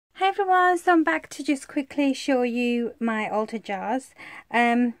everyone, so I'm back to just quickly show you my altered jars.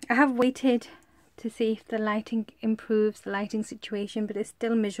 I have waited to see if the lighting improves, the lighting situation, but it's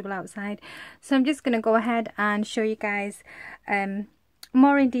still miserable outside. So I'm just going to go ahead and show you guys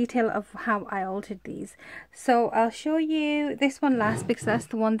more in detail of how I altered these. So I'll show you this one last because that's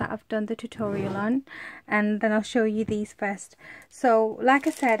the one that I've done the tutorial on, and then I'll show you these first. So like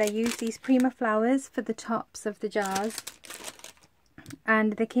I said, I used these Prima flowers for the tops of the jars,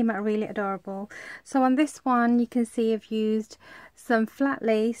 and they came out really adorable. So on this one you can see I've used some flat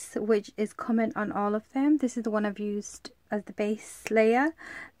lace, which is common on all of them. This is the one I've used as the base layer.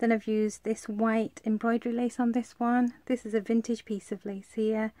 Then I've used this white embroidery lace on this one. This is a vintage piece of lace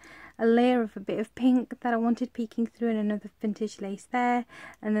here, a layer of a bit of pink that I wanted peeking through, and another vintage lace there,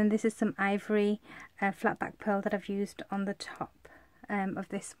 and then this is some ivory flat back pearl that I've used on the top of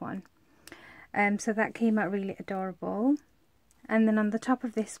this one. So that came out really adorable. And then on the top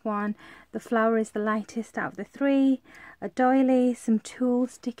of this one, the flower is the lightest out of the three. A doily, some tulle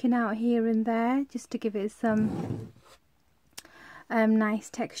sticking out here and there just to give it some nice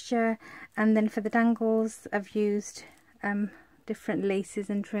texture. And then for the dangles, I've used different laces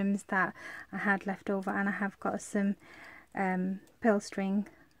and trims that I had left over, and I have got some pearl string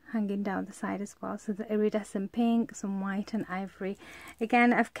hanging down the side as well. So the iridescent pink, some white and ivory.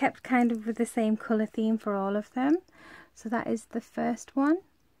 Again, I've kept kind of with the same colour theme for all of them. So that is the first one.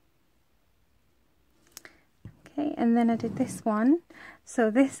 Okay, and then I did this one. So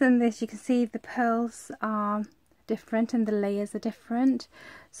this and this, you can see the pearls are different and the layers are different.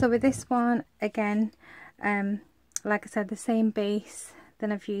 So with this one, again, like I said, the same base.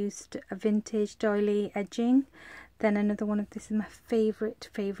 Then I've used a vintage doily edging. Then another one of this is my favourite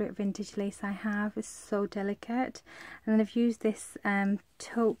vintage lace I have. It's so delicate. And then I've used this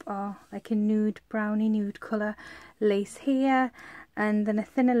taupe, or like a nude, browny nude colour lace here. And then a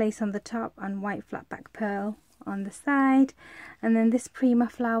thinner lace on the top and white flat back pearl on the side. And then this Prima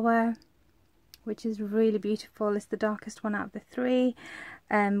flower, which is really beautiful. It's the darkest one out of the three,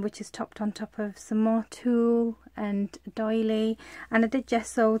 which is topped on top of some more tulle and doily. And I did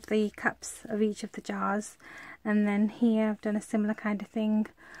gesso the caps of each of the jars. And then here I've done a similar kind of thing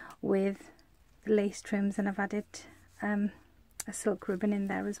with the lace trims, and I've added a silk ribbon in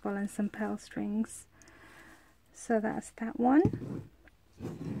there as well, and some pearl strings. So that's that one.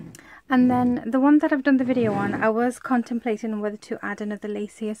 And then the one that I've done the video on, I was contemplating whether to add another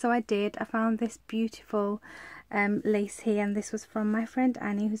lace here, so I did. I found this beautiful lace here, and this was from my friend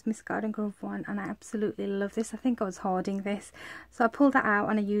Annie, who's Miss Garden Grove one, and I absolutely love this. I think I was hoarding this, so I pulled that out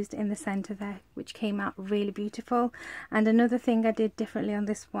and I used it in the center there, which came out really beautiful. And another thing I did differently on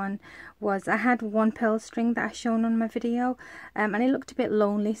this one was I had one pearl string that I shown on my video, and it looked a bit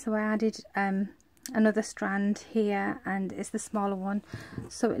lonely, so I added another strand here, and it's the smaller one,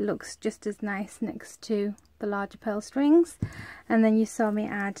 so it looks just as nice next to the larger pearl strings. And then you saw me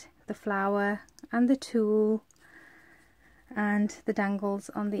add the flower and the tulle and the dangles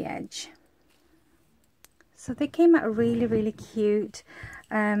on the edge. So they came out really cute.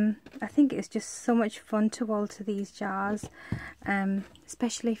 I think it's just so much fun to alter these jars,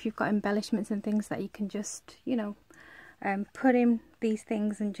 especially if you've got embellishments and things that you can just, you know, put in these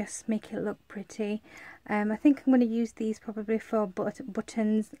things and just make it look pretty. I think I'm going to use these probably for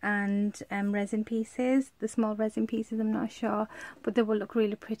buttons and resin pieces, the small resin pieces, I'm not sure, but they will look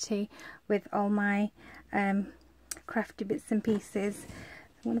really pretty with all my crafty bits and pieces.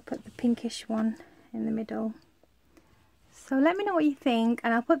 I'm going to put the pinkish one in the middle. So let me know what you think,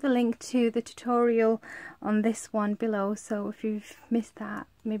 and I'll put the link to the tutorial on this one below, so if you've missed that,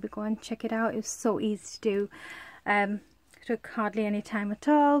 maybe go and check it out. It was so easy to do. It took hardly any time at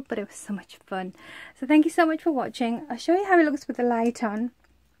all, but it was so much fun. So thank you so much for watching. I'll show you how it looks with the light on.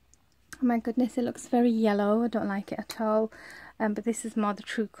 Oh my goodness, it looks very yellow. I don't like it at all. But this is more the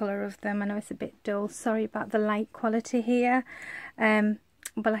true colour of them. I know it's a bit dull. Sorry about the light quality here. But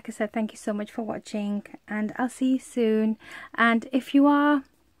like I said, thank you so much for watching, and I'll see you soon. And if you are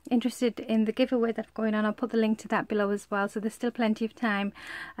interested in the giveaway that's going on, I'll put the link to that below as well. So there's still plenty of time.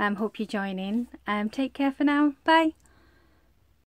 Hope you join in. Take care for now. Bye.